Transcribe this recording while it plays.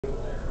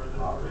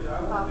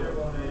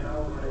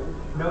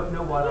No,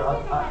 no water.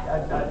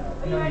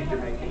 No need to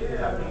make it because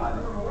I'm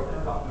honest and take the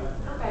coffee.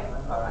 Okay.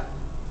 All right.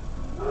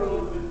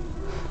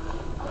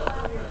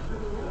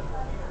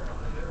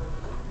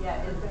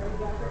 Yeah, is there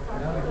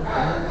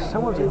a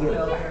Someone's gonna get.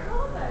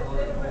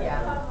 Yeah.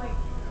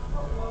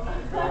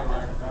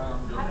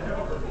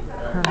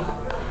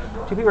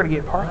 Two people are gonna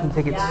get parking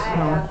tickets. I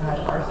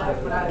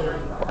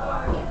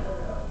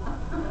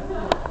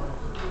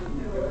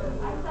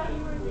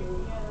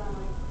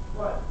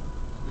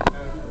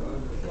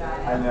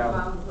know.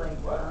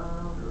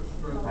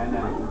 I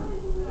know.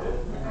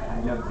 I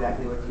know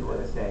exactly what you want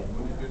to say.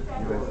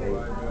 You want to say,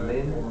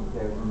 Lynn,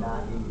 there's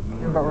not even.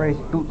 I'm about ready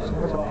to boot.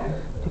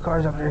 Two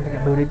cars up there to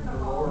get booted.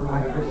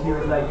 She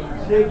was like,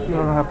 shake. You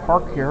don't know how to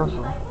park here,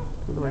 so.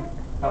 Like,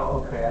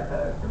 oh, okay. I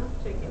thought it was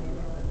chicken.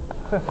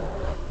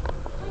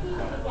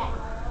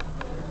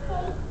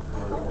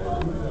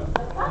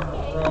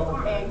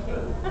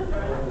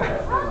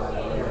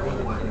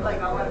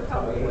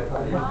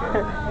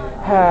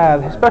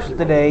 Special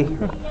today. I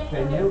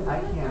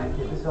can't.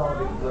 This is all a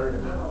big blur to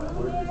me. I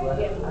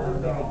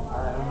don't know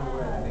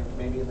where.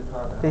 Maybe in the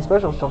car. Today's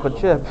special chocolate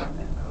chip.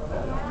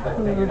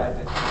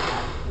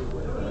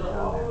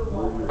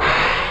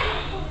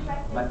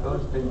 My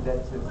phone's been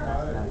dead since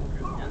last night.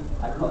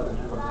 I called him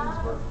from Lynn's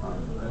work phone.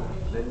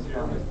 Lynn's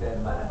phone was dead.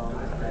 My phone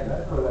was dead.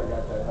 That's where I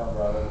got that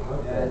number out of.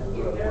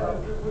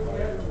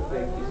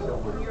 Thank you so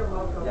much.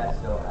 Yeah,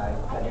 so I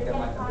had to get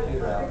my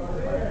computer out. My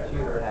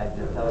computer had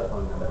your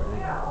telephone number in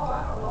it.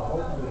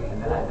 And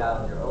then I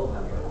dialed your old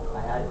number.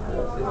 I had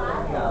your system. I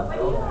dialed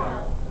your old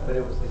number, but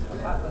it was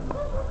disconnected.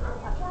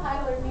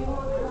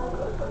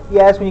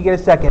 Yes, when you get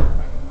a second.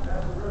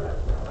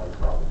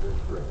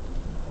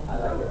 I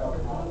like it.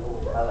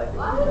 I like it.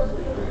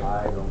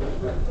 I don't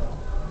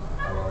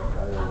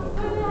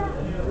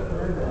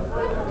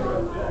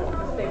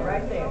Stay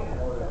right there.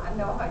 I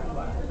know how you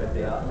are. But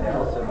they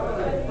also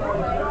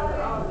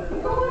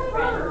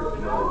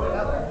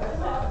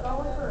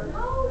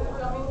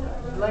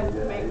like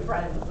to make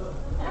friends.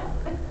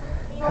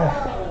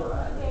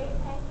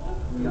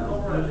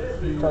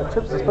 Chocolate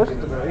chips are special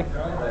today.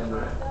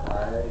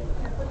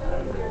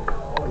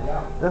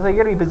 Looks like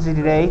you're gonna be busy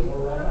today.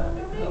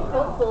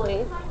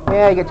 Hopefully.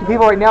 Yeah, you got two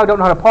people right now who don't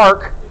know how to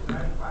park.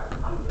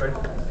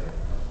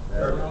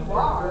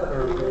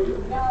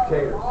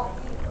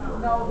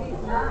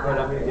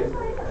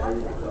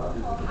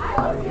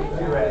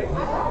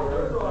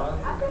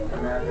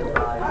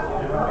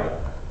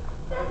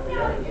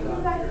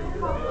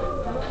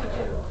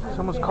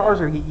 Someone's cars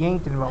are gonna get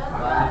yanked in about.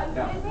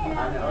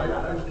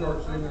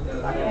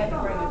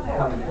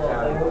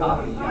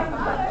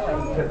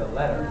 to the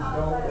letter.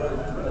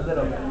 A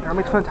little bit. That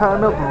makes fun of Tyler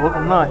Milton, a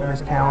local nut in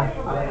this town.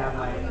 I'm gonna have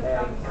my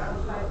eggs.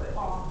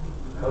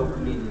 Coke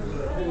medium.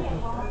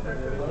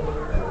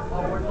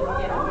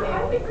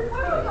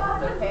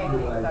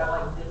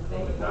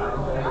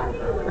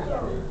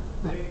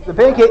 The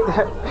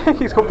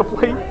pancakes go up the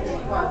plate.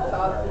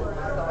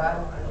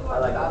 I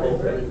like cold.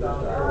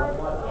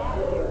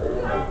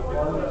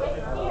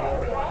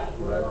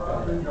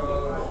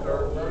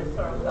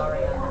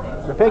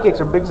 The pancakes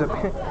are big as the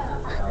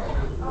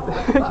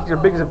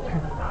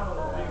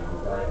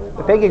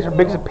pancakes are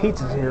big as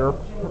pizzas here.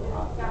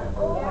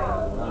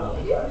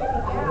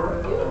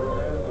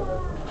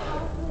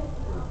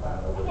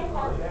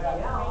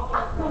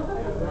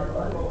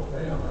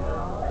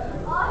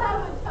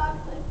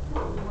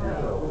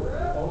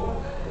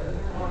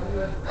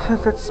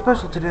 That's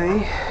special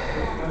today.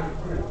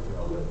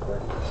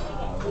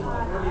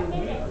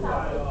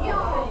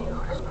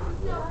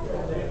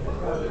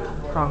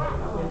 Wrong.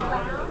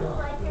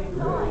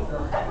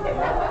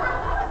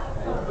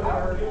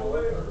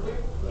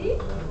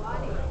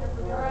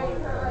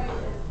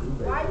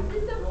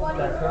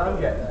 That's what I'm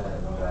getting.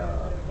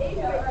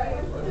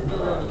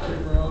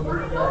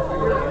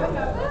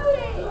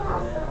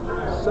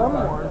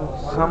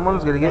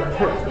 Someone's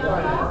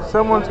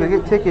gonna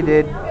get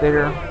ticketed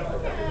there.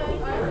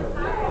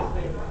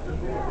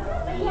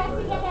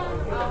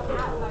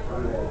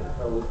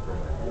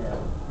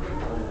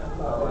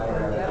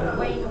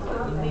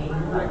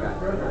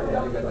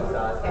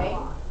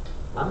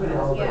 I'm gonna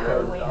hold the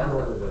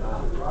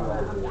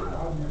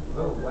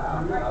oh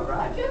wow! All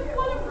right. I just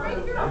want to break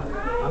your I'm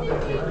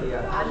gonna get the.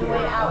 On the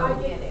way out, we'll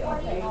get it.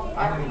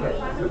 I'm gonna get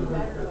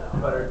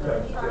some butter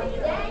toast too.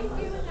 Thank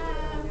you.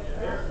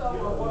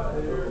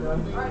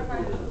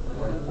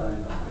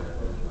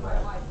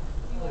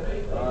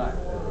 Alright.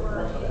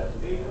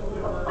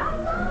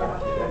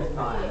 That's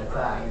fine. That's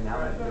fine. Now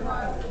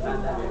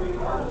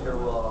I'm sure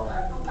we'll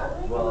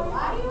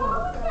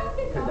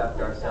conduct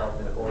ourselves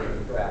in an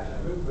orderly fashion.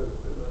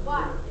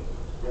 What?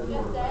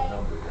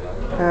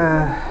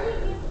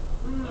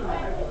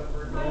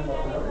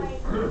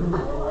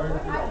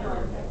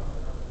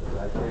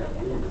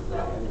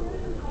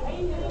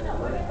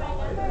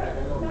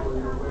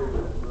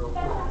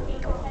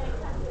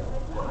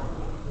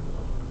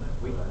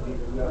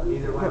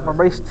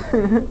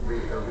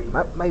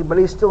 My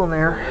buddy's still in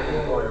there.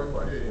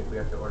 We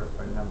have to order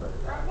for a number.